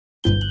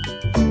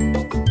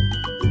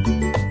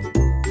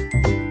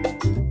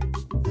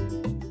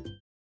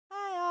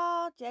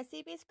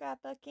Baby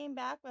Scrapbook came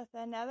back with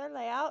another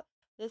layout.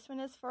 This one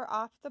is for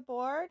off the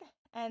board,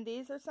 and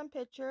these are some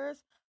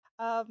pictures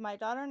of my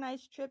daughter and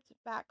I's trips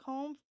back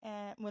home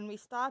and when we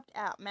stopped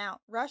at Mount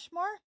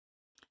Rushmore.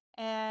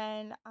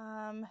 And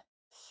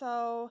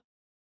so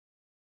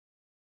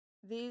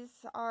these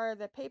are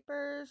the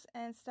papers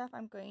and stuff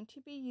I'm going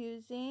to be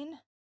using.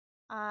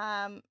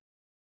 I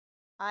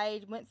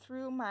went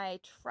through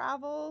my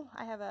travel.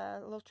 I have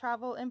a little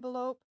travel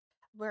envelope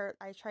where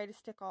I try to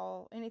stick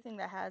anything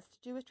that has to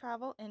do with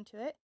travel into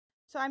it.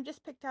 So I'm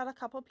just picked out a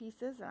couple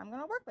pieces that I'm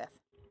going to work with.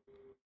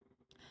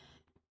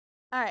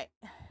 All right,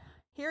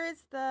 here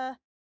is the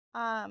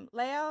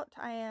layout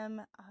I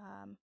am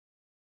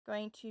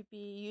going to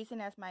be using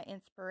as my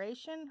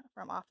inspiration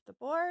from off the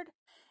board.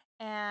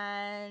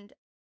 And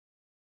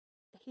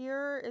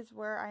here is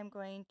where I'm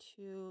going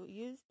to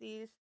use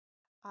these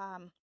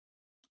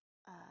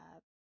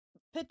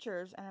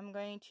pictures, and I'm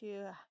going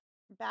to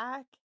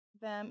back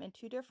them in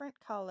two different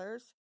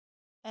colors,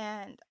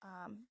 and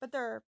but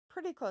they're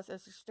pretty close.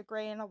 It's just a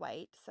gray and a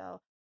white,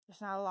 so there's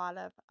not a lot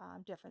of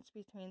difference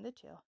between the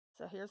two.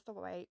 So here's the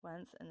white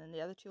ones, and then the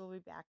other two will be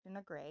backed in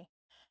a gray,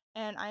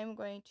 and I'm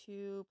going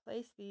to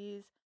place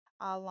these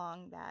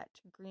along that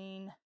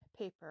green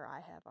paper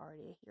I have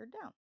already adhered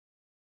down.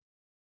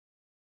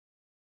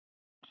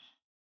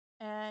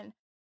 And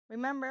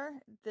remember,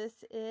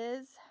 this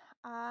is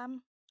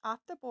off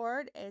the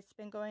board. It's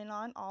been going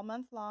on all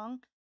month long.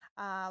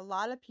 A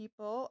lot of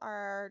people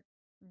are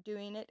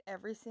doing it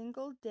every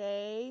single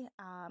day.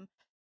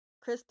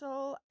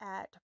 Crystal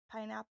at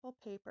Pineapple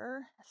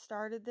Paper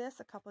started this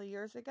a couple of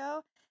years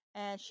ago,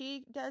 and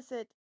she does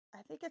it,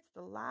 I think it's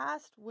the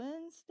last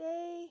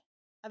Wednesday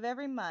of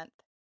every month.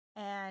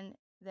 And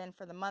then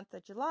for the month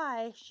of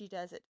July, she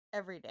does it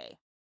every day.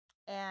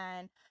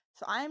 And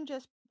so I'm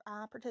just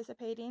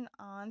participating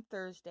on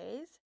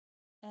Thursdays,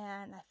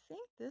 and I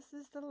think this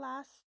is the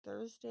last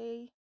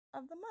Thursday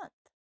of the month.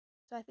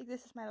 So I think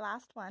this is my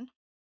last one,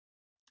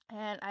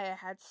 and I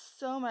had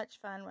so much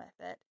fun with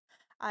it.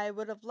 I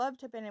would have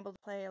loved to have been able to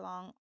play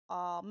along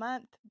all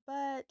month,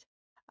 but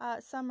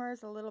summer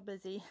is a little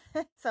busy,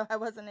 so I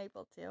wasn't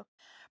able to.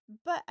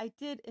 But I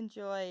did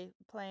enjoy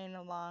playing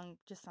along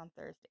just on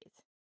Thursdays.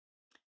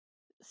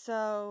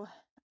 So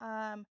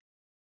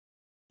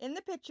in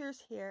the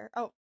pictures here,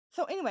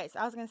 so anyways,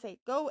 I was going to say,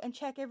 go and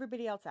check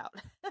everybody else out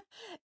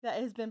that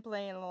has been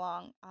playing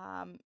along.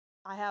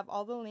 I have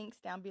all the links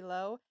down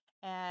below,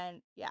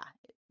 and yeah,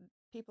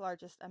 people are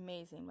just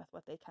amazing with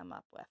what they come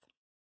up with.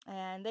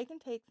 And they can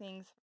take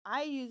things,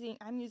 I'm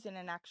using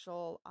an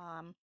actual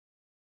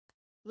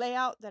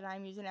layout that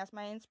I'm using as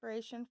my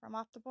inspiration from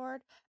off the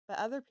board, but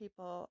other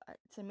people,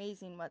 it's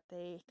amazing what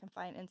they can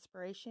find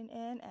inspiration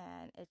in,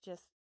 and it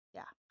just,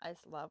 yeah, I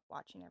just love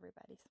watching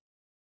everybody's.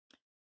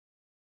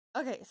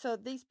 Okay, so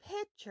these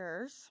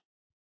pictures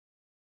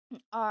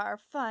are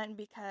fun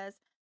because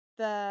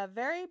the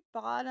very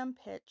bottom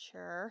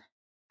picture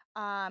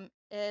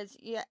is,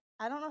 yeah,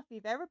 I don't know if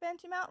you've ever been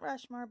to Mount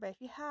Rushmore, but if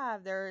you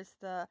have, there's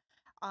the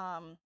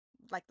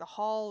like the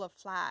Hall of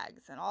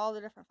Flags and all the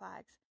different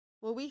flags.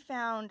 Well, we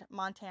found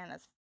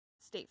Montana's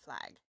state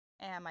flag,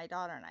 and my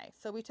daughter and I.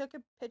 So we took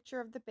a picture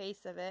of the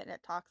base of it, and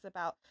it talks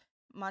about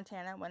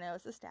Montana when it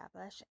was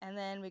established. And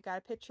then we got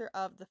a picture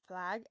of the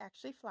flag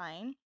actually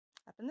flying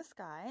up in the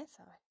sky,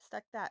 so I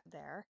stuck that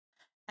there.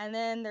 And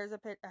then there's a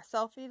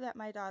selfie that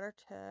my daughter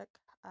took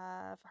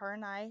of her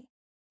and I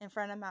in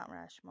front of Mount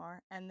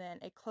Rushmore, and then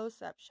a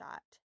close-up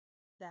shot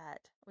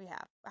that we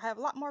have. I have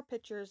a lot more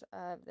pictures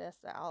of this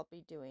that I'll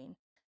be doing,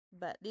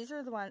 but these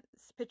are the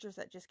pictures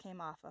that just came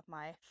off of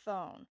my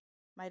phone.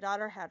 My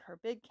daughter had her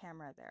big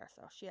camera there,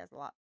 so she has a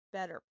lot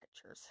better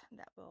pictures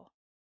that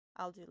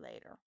I'll do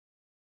later.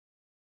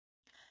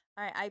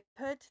 All right, I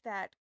put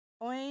that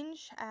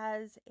orange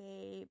as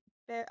a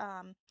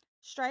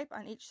stripe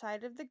on each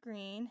side of the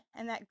green,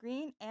 and that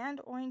green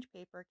and orange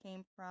paper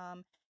came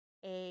from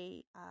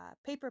a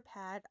paper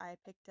pad I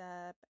picked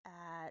up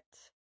at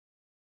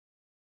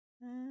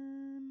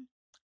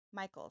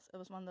Michael's. It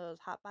was one of those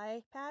hot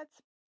buy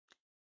pads,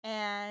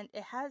 and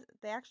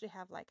they actually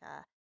have like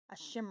a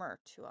shimmer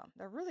to them.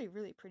 They're really,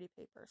 really pretty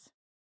papers.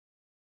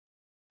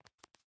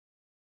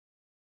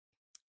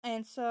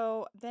 And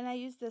so then I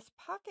used this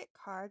pocket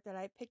card that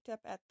I picked up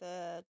at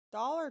the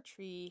Dollar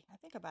Tree, I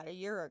think about a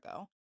year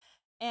ago.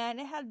 And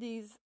it had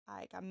these,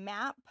 like a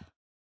map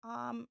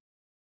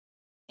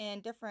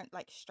and different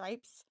like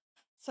stripes.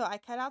 So I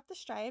cut out the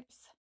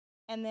stripes,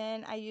 and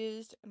then I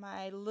used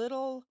my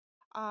little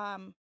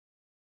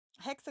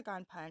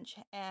hexagon punch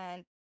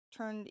and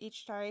turned each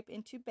stripe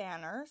into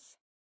banners.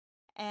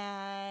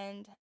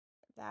 And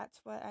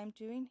that's what I'm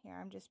doing here.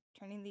 I'm just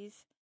turning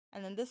these,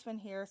 and then this one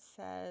here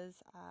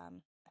says, I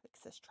think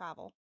it says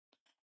travel.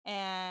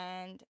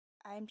 And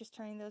I'm just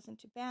turning those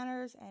into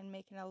banners and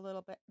making a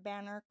little bit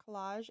banner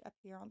collage up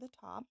here on the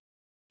top.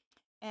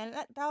 And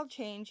that'll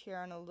change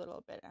here in a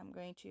little bit. I'm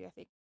going to, I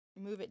think,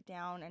 move it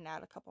down and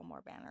add a couple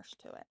more banners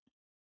to it.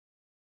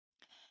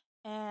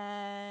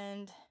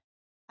 And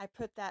I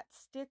put that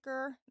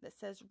sticker that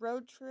says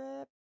road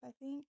trip, I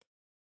think.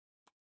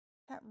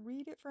 can't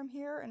read it from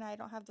here, and I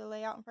don't have the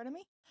layout in front of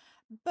me.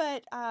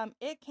 But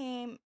it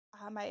came.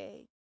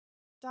 My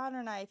daughter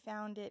and I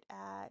found it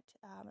at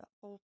a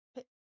whole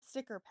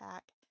sticker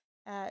pack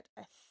at,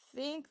 I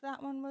think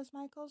that one was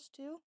Michael's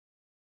too,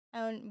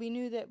 and we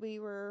knew that we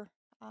were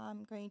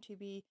going to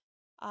be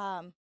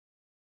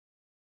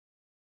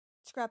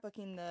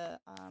scrapbooking the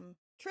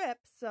trip,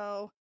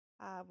 so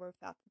we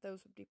thought that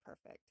those would be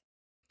perfect.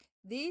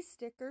 These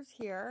stickers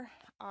here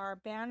are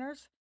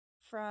banners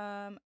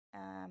from,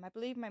 I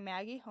believe, my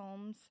Maggie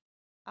Holmes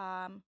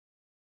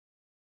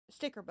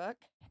sticker book,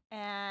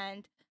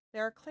 and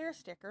they're clear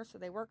stickers, so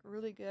they work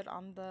really good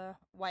on the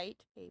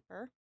white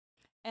paper.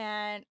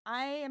 And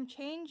I am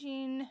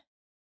changing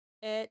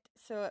it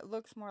so it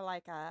looks more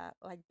like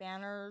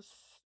banners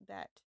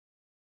that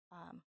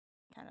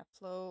kind of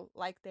flow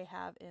like they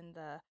have in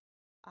the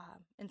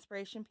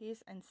inspiration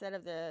piece. Instead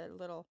of the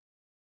little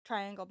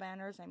triangle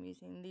banners, I'm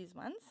using these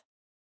ones.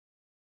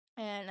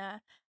 And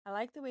I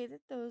like the way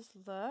that those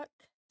look.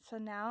 So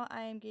now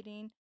I am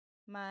getting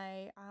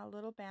my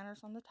little banners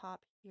on the top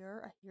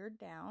here, here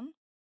down.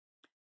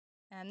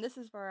 And this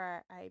is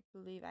where I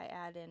believe I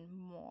add in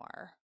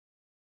more.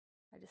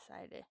 I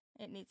decided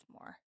it needs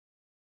more.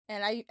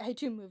 And I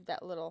do move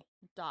that little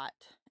dot.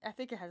 I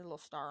think it has a little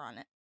star on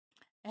it.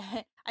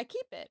 I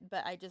keep it,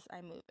 but I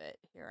move it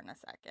here in a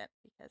second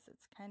because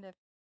it's kind of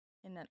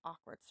in an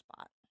awkward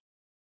spot.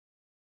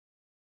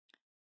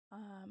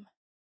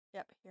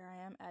 Yep, here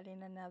I am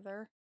adding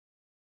another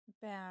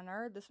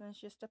banner. This one's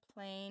just a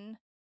plain,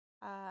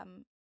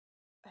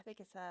 I think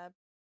it's a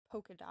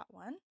polka dot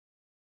one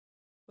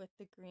with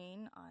the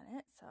green on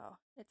it, so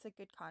it's a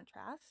good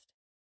contrast.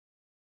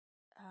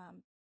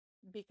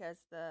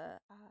 Because the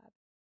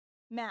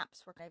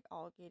maps were kind of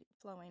all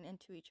flowing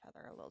into each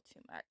other a little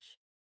too much.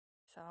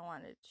 So I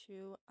wanted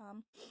to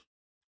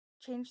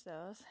change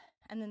those.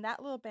 And then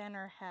that little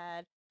banner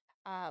had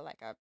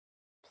like a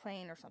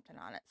plane or something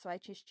on it. So I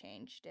just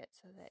changed it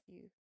so that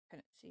you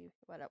couldn't see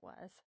what it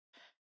was.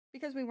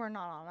 Because we were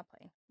not on a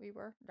plane. We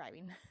were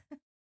driving.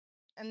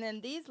 And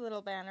then these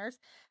little banners,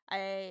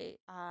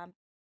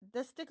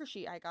 the sticker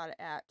sheet I got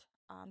at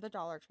the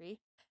Dollar Tree.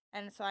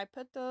 And so I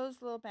put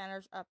those little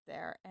banners up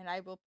there, and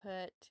I will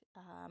put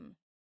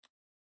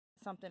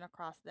something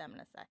across them in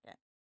a second.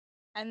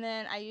 And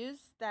then I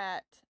used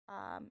that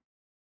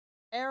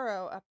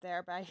arrow up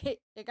there, but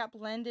it got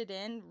blended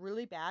in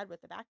really bad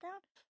with the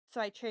background. So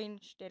I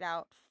changed it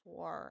out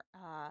for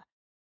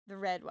the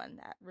red one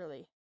that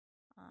really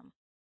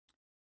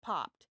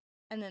popped.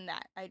 And then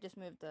I just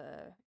moved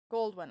the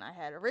gold one I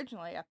had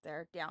originally up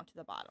there down to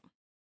the bottom.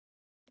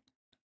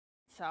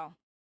 So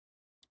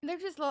they're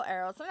just little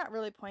arrows. They're not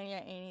really pointing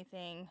at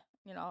anything,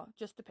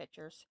 just the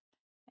pictures.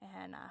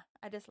 And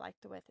I just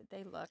liked the way that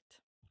they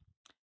looked.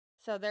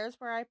 So there's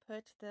where I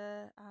put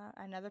the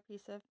another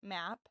piece of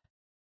map,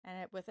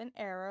 and with an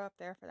arrow up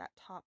there for that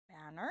top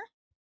banner.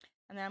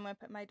 And then I'm going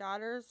to put my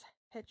daughter's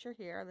picture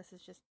here. This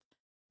is just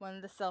one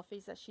of the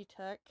selfies that she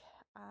took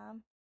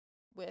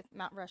with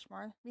Mount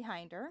Rushmore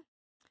behind her.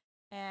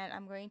 And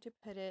I'm going to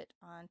put it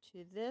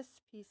onto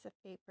this piece of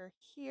paper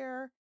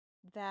here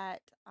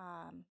that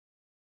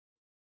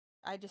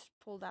I just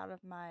pulled out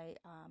of my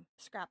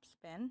scrap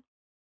bin.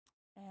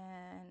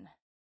 And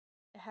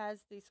it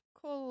has these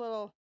cool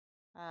little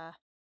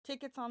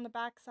tickets on the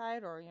back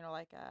side, or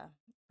like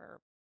for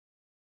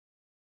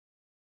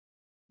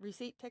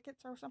receipt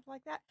tickets or something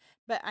like that.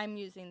 But I'm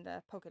using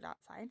the polka dot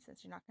side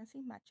since you're not going to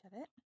see much of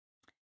it.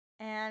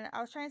 And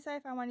I was trying to say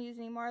if I want to use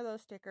any more of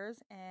those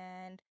stickers,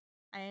 and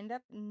I end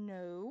up,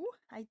 no,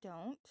 I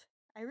don't.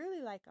 I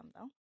really like them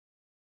though.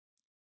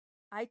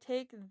 I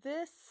take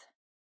this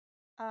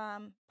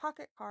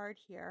pocket card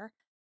here,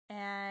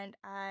 and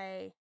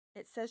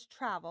it says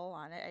travel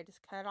on it. I just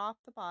cut off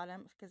the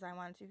bottom because I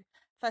wanted to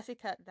fussy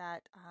cut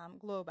that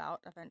globe out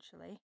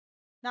eventually.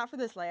 Not for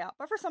this layout,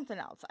 but for something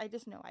else. I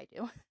just know I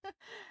do.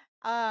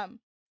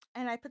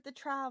 And I put the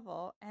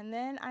travel, and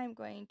then I'm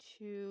going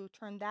to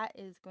that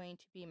is going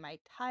to be my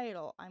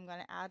title. I'm going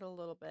to add a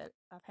little bit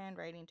of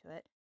handwriting to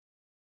it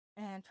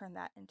and turn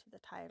that into the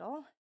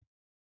title.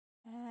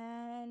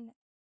 And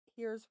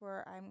here's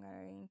where I'm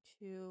going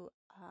to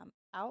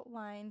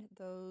outline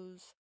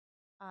those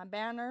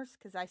banners,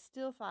 because I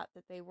still thought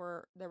that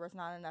there was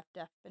not enough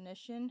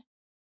definition,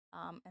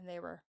 and they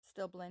were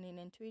still blending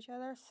into each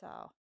other.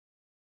 So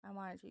I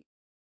wanted to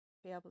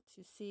be able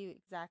to see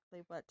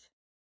exactly what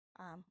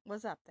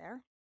was up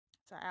there.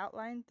 So I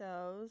outlined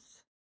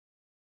those,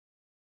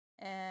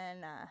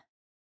 and I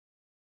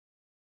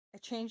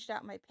changed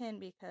out my pen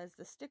because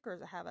the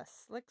stickers have a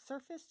slick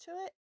surface to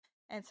it,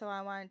 and so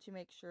I wanted to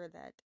make sure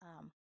that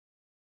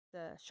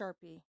the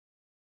Sharpie,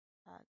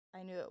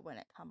 I knew it when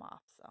it come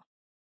off. So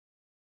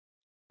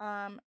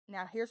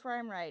now here's where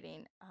I'm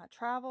writing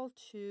travel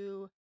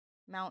to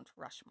Mount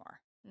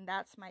Rushmore, and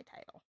that's my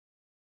title.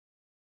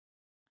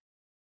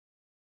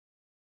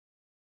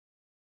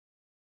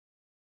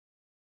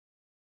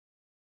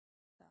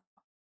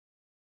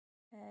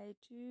 I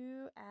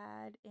do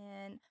add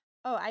in,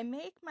 I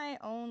make my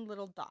own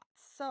little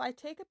dots. So I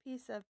take a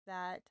piece of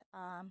that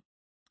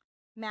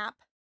map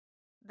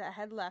that I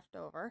had left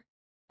over,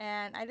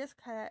 and I just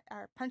cut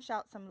or punched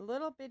out some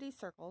little bitty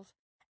circles,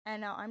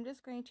 and now I'm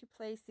just going to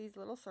place these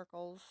little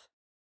circles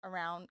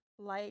around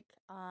like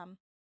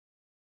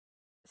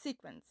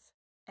sequins,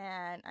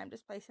 and I'm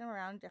just placing them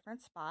around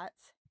different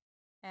spots,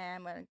 and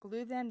I'm going to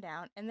glue them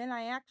down, and then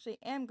I actually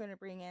am going to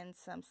bring in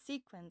some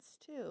sequins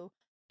too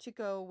to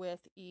go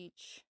with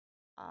each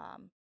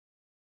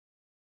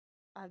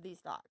of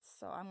these dots.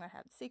 So I'm going to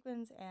have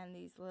sequins and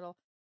these little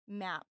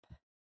map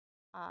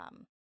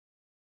um,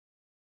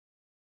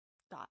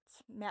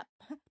 dots, map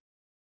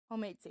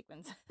homemade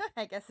sequins,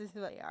 I guess is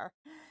what they are.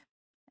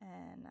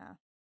 And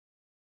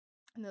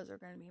those are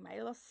going to be my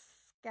little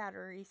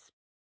scattery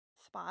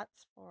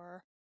spots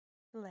for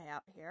the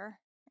layout here.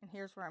 And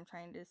here's where I'm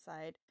trying to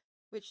decide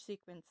which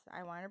sequence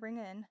I want to bring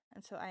in.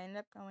 And so I end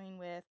up going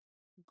with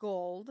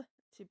gold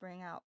to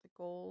bring out the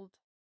gold.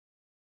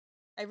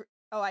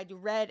 I do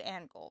red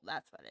and gold.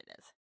 That's what it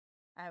is.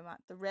 I want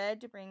the red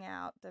to bring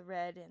out the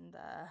red in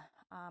the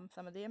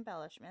some of the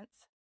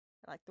embellishments,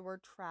 like the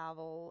word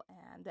travel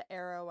and the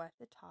arrow at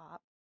the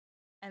top.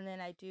 And then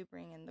I do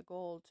bring in the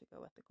gold to go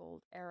with the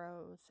gold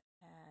arrows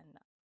and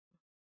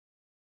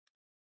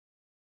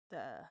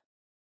the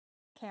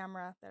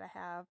camera that I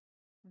have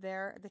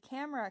there. The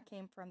camera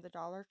came from the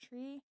Dollar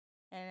Tree,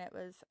 and it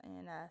was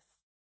in a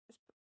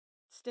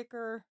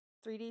sticker,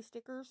 3D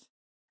stickers.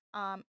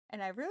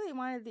 And I really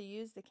wanted to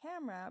use the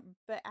camera,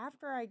 but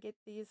after I get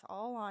these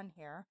all on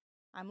here,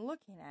 I'm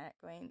looking at it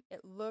going,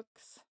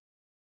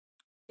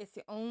 it's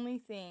the only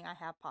thing I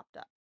have popped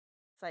up.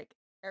 It's like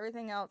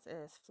everything else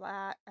is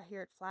flat. I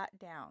hear it flat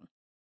down.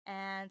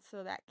 And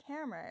so that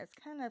camera is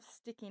kind of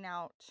sticking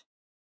out,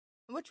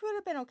 which would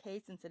have been okay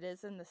since it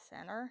is in the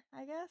center,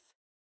 I guess.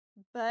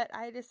 But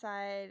I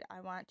decide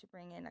I want to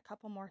bring in a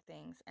couple more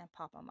things and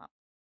pop them up.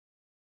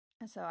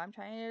 And so I'm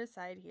trying to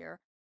decide here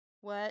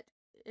what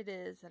it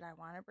is that I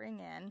want to bring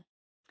in.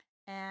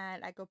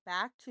 And I go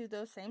back to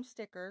those same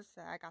stickers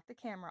that I got the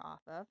camera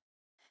off of.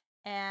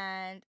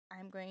 And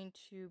I'm going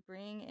to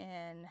bring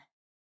in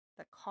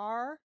the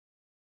car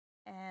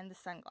and the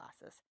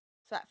sunglasses.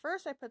 So at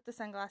first I put the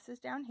sunglasses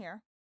down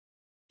here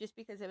just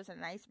because it was a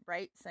nice,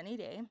 bright, sunny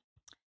day.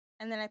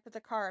 And then I put the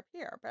car up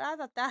here. But I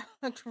thought that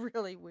looked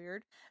really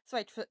weird. So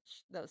I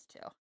switched those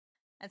two.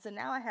 And so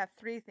now I have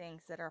three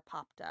things that are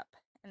popped up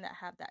and that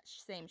have that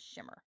same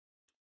shimmer.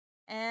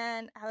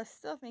 And I was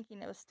still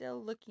thinking it was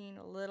still looking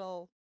a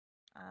little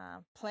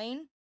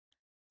plain.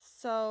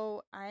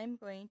 So I'm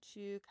going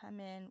to come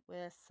in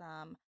with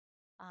some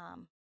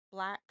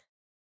black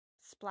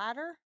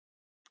splatter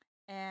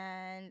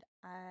and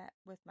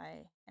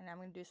I'm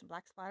going to do some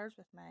black splatters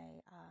with my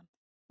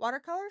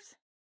watercolors.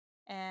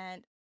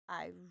 And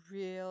I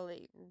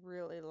really,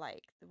 really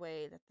like the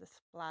way that the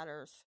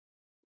splatters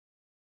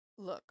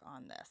look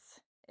on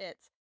this.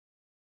 It's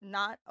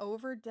not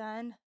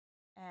overdone,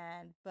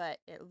 but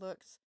it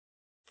looks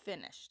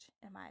finished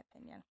in my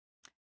opinion.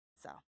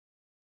 So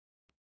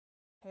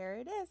here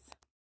it is.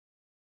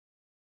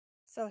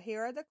 So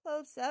here are the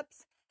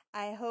close-ups.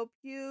 I hope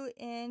you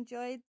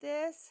enjoyed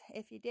this.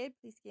 If you did,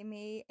 please give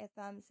me a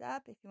thumbs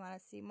up. If you want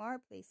to see more,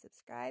 please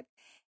subscribe.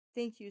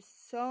 Thank you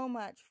so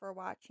much for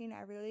watching.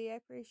 I really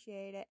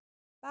appreciate it.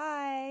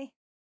 Bye.